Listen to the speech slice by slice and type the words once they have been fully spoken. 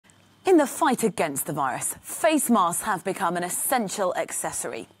In the fight against the virus, face masks have become an essential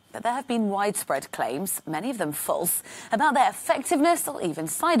accessory. But there have been widespread claims, many of them false, about their effectiveness or even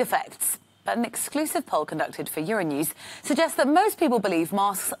side effects. But an exclusive poll conducted for Euronews suggests that most people believe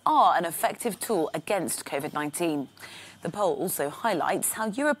masks are an effective tool against COVID-19. The poll also highlights how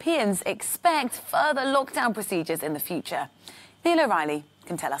Europeans expect further lockdown procedures in the future. Neil O'Reilly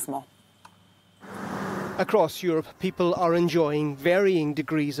can tell us more. Across Europe, people are enjoying varying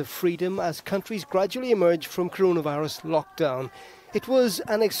degrees of freedom as countries gradually emerge from coronavirus lockdown. It was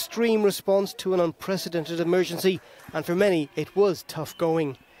an extreme response to an unprecedented emergency, and for many it was tough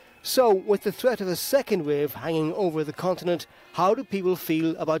going. So, with the threat of a second wave hanging over the continent, how do people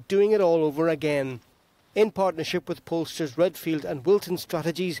feel about doing it all over again? In partnership with pollsters Redfield and Wilton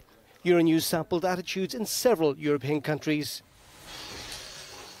Strategies, Euronews sampled attitudes in several European countries.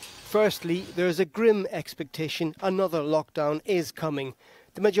 Firstly, there is a grim expectation another lockdown is coming.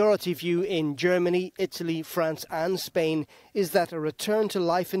 The majority view in Germany, Italy, France and Spain is that a return to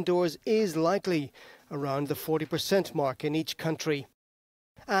life indoors is likely, around the 40% mark in each country.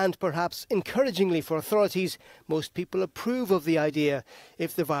 And perhaps encouragingly for authorities, most people approve of the idea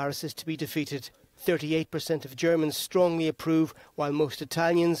if the virus is to be defeated. 38% of Germans strongly approve, while most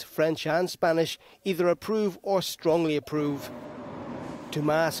Italians, French and Spanish either approve or strongly approve. To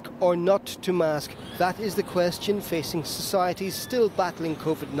mask or not to mask, that is the question facing societies still battling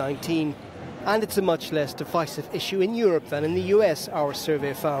COVID-19. And it's a much less divisive issue in Europe than in the US, our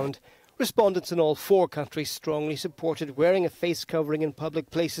survey found. Respondents in all four countries strongly supported wearing a face covering in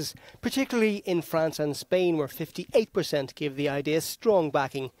public places, particularly in France and Spain, where 58% gave the idea strong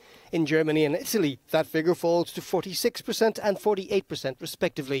backing. In Germany and Italy, that figure falls to 46% and 48%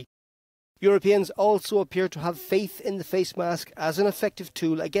 respectively. Europeans also appear to have faith in the face mask as an effective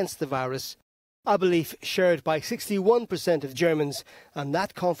tool against the virus, a belief shared by 61% of Germans, and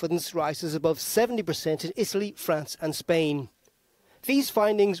that confidence rises above 70% in Italy, France and Spain. These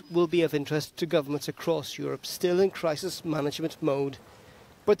findings will be of interest to governments across Europe still in crisis management mode.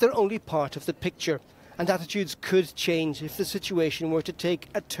 But they're only part of the picture, and attitudes could change if the situation were to take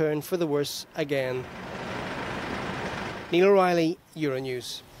a turn for the worse again. Neil O'Reilly,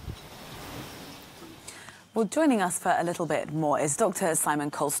 Euronews. Well, joining us for a little bit more is Dr. Simon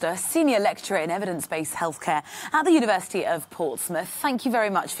Colster, Senior Lecturer in Evidence-Based Healthcare at the University of Portsmouth. Thank you very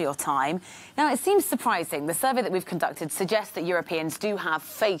much for your time. Now, it seems surprising. The survey that we've conducted suggests that Europeans do have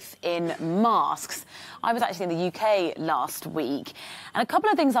faith in masks. I was actually in the UK last week, and a couple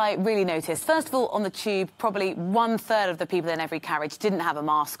of things I really noticed. First of all, on the tube, probably 1/3 of the people in every carriage didn't have a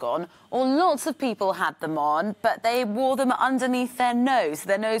mask on, or lots of people had them on, but they wore them underneath their nose.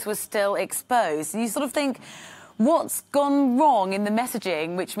 Their nose was still exposed. And you sort of think, what's gone wrong in the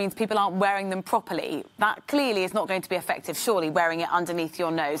messaging, which means people aren't wearing them properly? That clearly is not going to be effective, surely, wearing it underneath your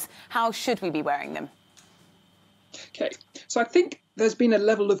nose. How should we be wearing them? OK, so I think there's been a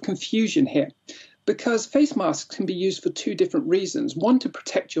level of confusion here, because face masks can be used for two different reasons. One, to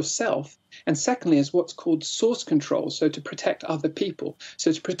protect yourself, and secondly, as what's called source control, so to protect other people,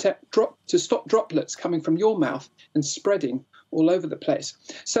 so to stop droplets coming from your mouth and spreading all over the place.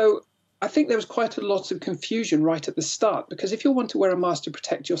 So I think there was quite a lot of confusion right at the start, because if you want to wear a mask to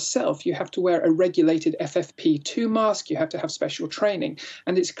protect yourself, you have to wear a regulated FFP2 mask, you have to have special training,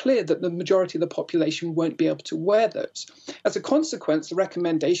 and it's clear that the majority of the population won't be able to wear those. As a consequence, the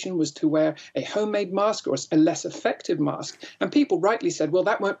recommendation was to wear a homemade mask or a less effective mask, and people rightly said, well,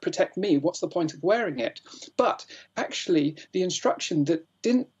 that won't protect me, what's the point of wearing it? But actually, the instruction that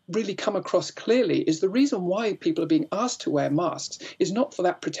didn't really come across clearly is the reason why people are being asked to wear masks is not for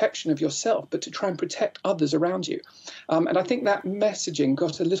that protection of yourself, but to try and protect others around you. And I think that messaging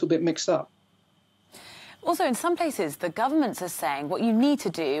got a little bit mixed up. Also, in some places, the governments are saying what you need to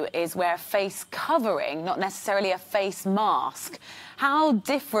do is wear a face covering, not necessarily a face mask. How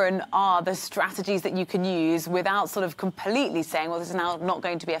different are the strategies that you can use without sort of completely saying, well, this is now not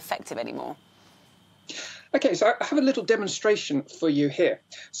going to be effective anymore? OK, so I have a little demonstration for you here.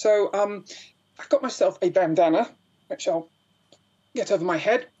 So I've got myself a bandana, which I'll get over my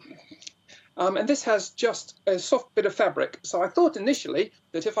head. And this has just a soft bit of fabric. So I thought initially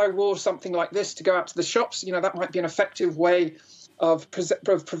that if I wore something like this to go out to the shops, you know, that might be an effective way of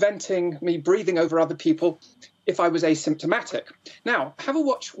preventing me breathing over other people if I was asymptomatic. Now, have a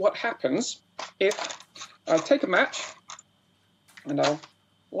watch what happens if I take a match and I'll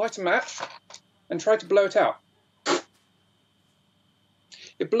light a match and try to blow it out.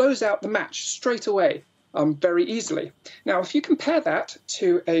 It blows out the match straight away, very easily. Now, if you compare that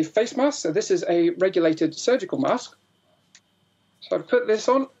to a face mask, so this is a regulated surgical mask. So I've put this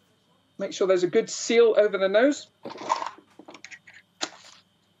on, make sure there's a good seal over the nose.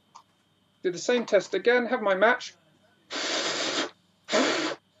 Do the same test again, have my match.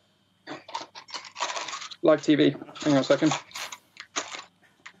 Live TV. Hang on a second.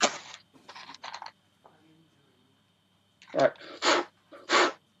 Right.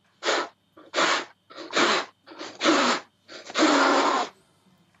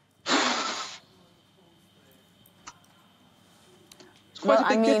 It's quite a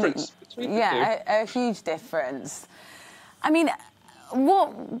big difference between the two. Yeah, a huge difference. I mean,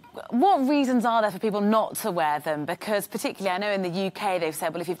 what reasons are there for people not to wear them? Because particularly I know in the UK they've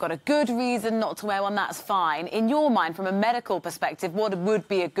said, well, if you've got a good reason not to wear one, that's fine. In your mind, from a medical perspective, what would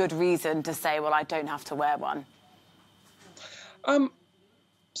be a good reason to say, well, I don't have to wear one?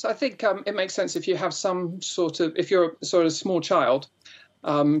 So I think it makes sense if you have some sort of, if you're a sort of small child,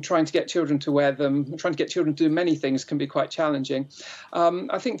 trying to get children to wear them, trying to get children to do many things can be quite challenging.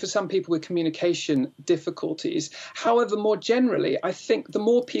 I think for some people with communication difficulties. However, more generally, I think the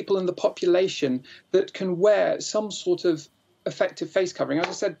more people in the population that can wear some sort of effective face covering, as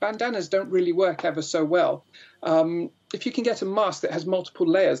I said, bandanas don't really work ever so well. If you can get a mask that has multiple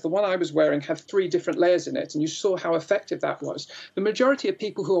layers, the one I was wearing had 3 different layers in it, and you saw how effective that was. The majority of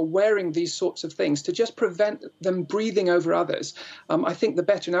people who are wearing these sorts of things to just prevent them breathing over others, I think the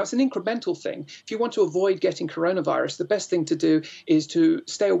better. Now, it's an incremental thing. If you want to avoid getting coronavirus, the best thing to do is to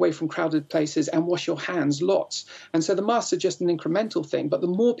stay away from crowded places and wash your hands lots. And so the masks are just an incremental thing, but the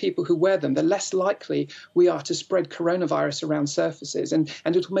more people who wear them, the less likely we are to spread coronavirus around surfaces. And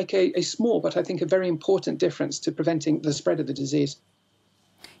it will make a small, but I think a very important difference to preventing the spread of the disease.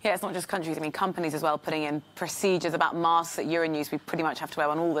 Yeah, it's not just countries. I mean, companies as well putting in procedures about masks. At Euronews, we pretty much have to wear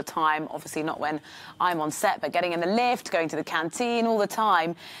one all the time. Obviously not when I'm on set, but getting in the lift, going to the canteen all the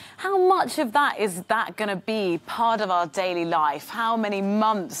time. How much of that is that going to be part of our daily life? How many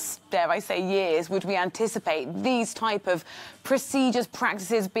months, dare I say years, would we anticipate these type of procedures,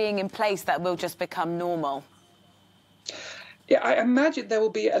 practices being in place that will just become normal? Yeah, I imagine there will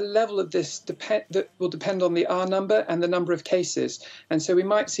be a level of this that will depend on the R number and the number of cases. And so we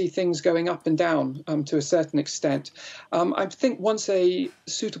might see things going up and down to a certain extent. I think once a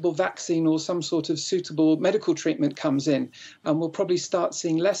suitable vaccine or some sort of suitable medical treatment comes in, we'll probably start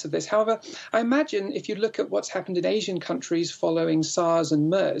seeing less of this. However, I imagine if you look at what's happened in Asian countries following SARS and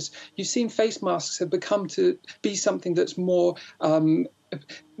MERS, you've seen face masks have become to be something that's more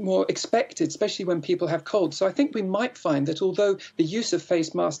expected, especially when people have colds. So I think we might find that although the use of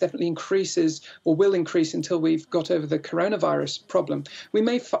face masks definitely increases or will increase until we've got over the coronavirus problem, we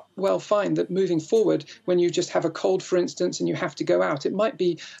may well find that moving forward, when you just have a cold, for instance, and you have to go out, it might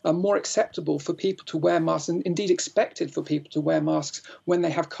be more acceptable for people to wear masks, and indeed expected for people to wear masks when they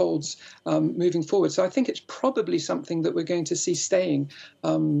have colds moving forward. So I think it's probably something that we're going to see staying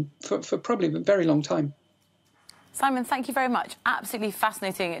for probably a very long time. Simon, thank you very much. Absolutely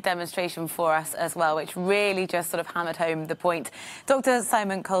fascinating demonstration for us as well, which really just sort of hammered home the point. Dr.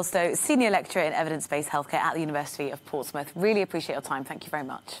 Simon Colstow, Senior Lecturer in Evidence-Based Healthcare at the University of Portsmouth. Really appreciate your time. Thank you very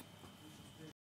much.